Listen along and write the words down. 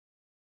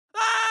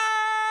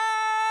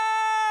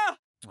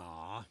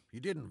You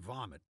didn't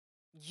vomit.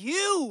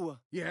 You!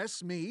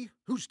 Yes, me.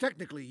 Who's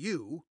technically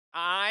you?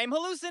 I'm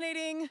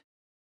hallucinating!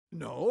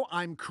 No,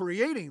 I'm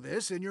creating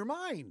this in your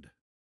mind.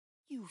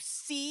 You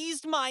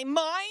seized my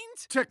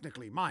mind?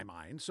 Technically my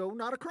mind, so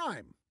not a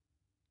crime.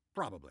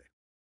 Probably.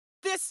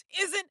 This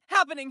isn't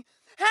happening!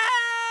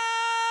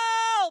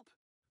 Help!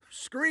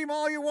 Scream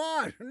all you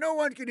want. No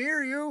one can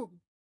hear you.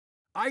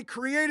 I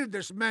created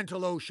this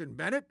mental ocean,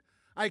 Bennett.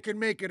 I can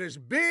make it as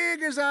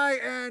big as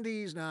and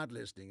he's not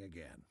listening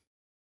again.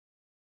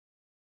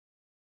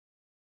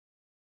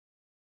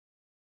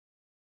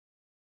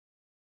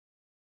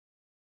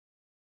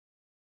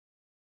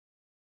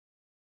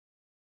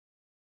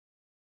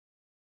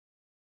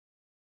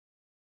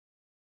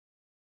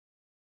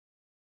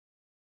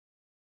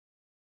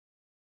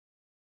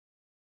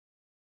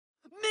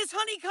 Miss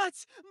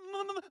Honeycutt!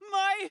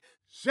 My...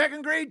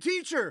 Second grade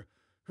teacher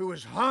who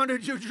has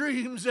haunted your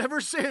dreams ever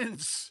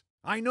since.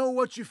 I know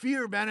what you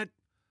fear, Bennett.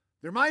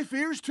 They're my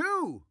fears,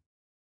 too.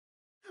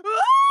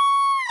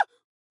 Ah!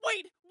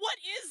 Wait, what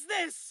is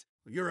this?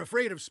 You're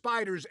afraid of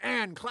spiders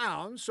and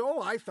clowns,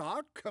 so I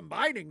thought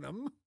combining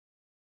them.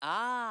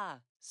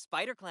 Ah,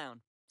 spider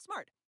clown.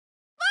 Smart.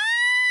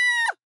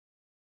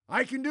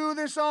 I can do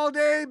this all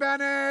day,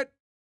 Bennett.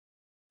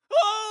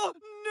 Oh,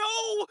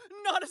 no!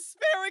 Not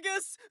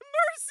asparagus!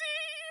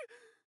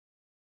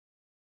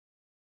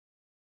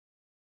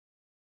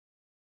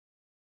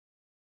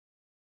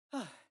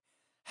 Mercy!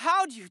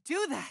 How'd you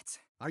do that?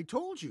 I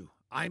told you,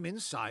 I'm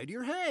inside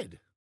your head.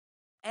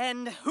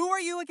 And who are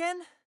you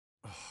again?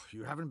 Oh,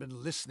 you haven't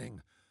been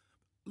listening.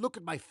 Look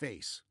at my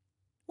face.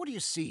 What do you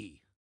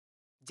see?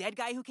 Dead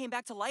guy who came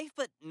back to life,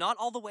 but not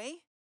all the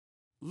way?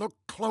 Look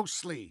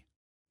closely.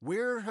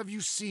 Where have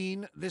you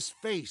seen this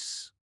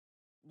face?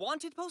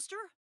 Wanted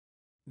poster?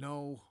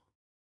 No.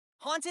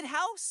 Haunted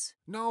house?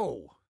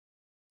 No.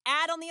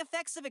 Ad on the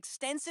effects of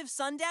extensive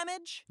sun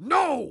damage?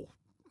 No!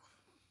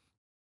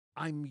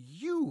 I'm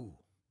you,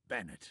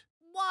 Bennett.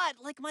 What,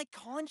 like my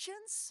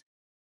conscience?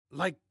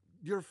 Like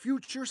your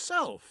future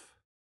self.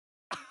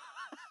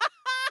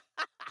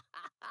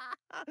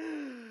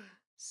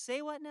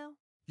 Say what now?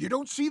 You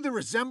don't see the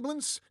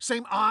resemblance?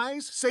 Same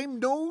eyes, same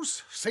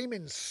nose, same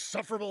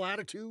insufferable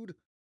attitude?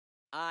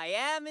 I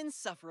am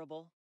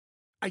insufferable.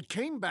 I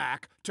came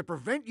back to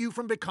prevent you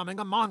from becoming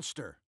a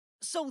monster.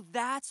 So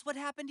that's what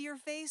happened to your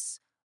face?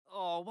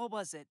 Oh, what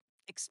was it?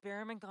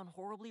 Experiment gone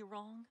horribly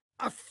wrong?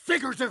 A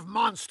figurative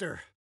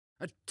monster.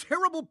 A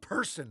terrible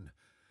person.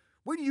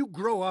 When you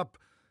grow up,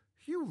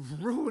 you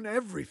ruin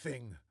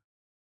everything.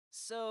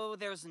 So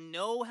there's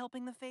no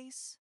helping the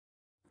face?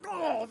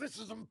 Oh, this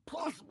is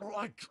impossible.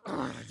 I'm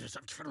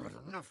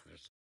enough of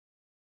this.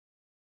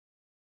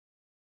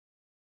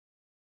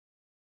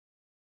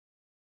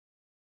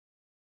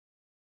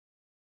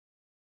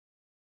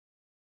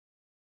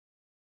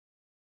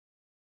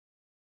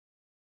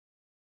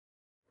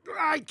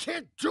 I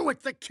can't do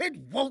it. The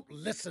kid won't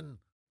listen.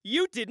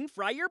 You didn't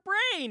fry your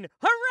brain!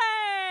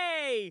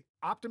 Hooray!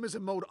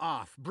 Optimism mode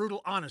off.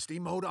 Brutal honesty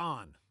mode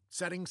on.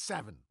 Setting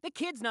 7. The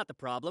kid's not the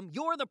problem.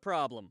 You're the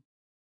problem.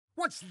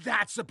 What's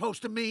that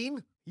supposed to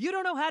mean? You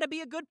don't know how to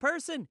be a good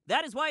person.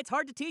 That is why it's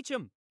hard to teach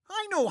him.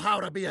 I know how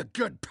to be a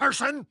good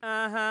person.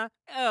 Uh-huh.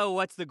 Oh,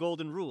 what's the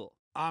golden rule?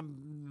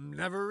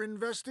 Never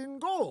invest in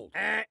gold.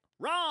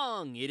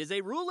 Wrong! It is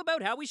a rule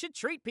about how we should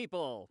treat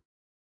people.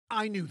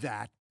 I knew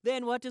that.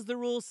 Then what does the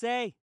rule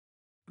say?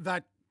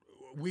 That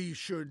we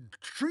should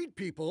treat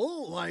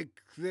people like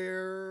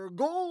they're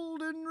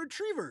golden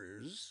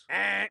retrievers.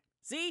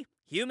 See?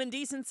 Human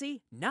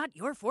decency, not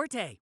your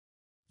forte.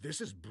 This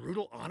is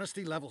brutal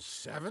honesty level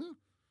 7?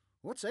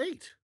 What's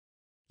 8?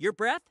 Your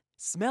breath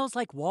smells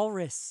like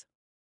walrus.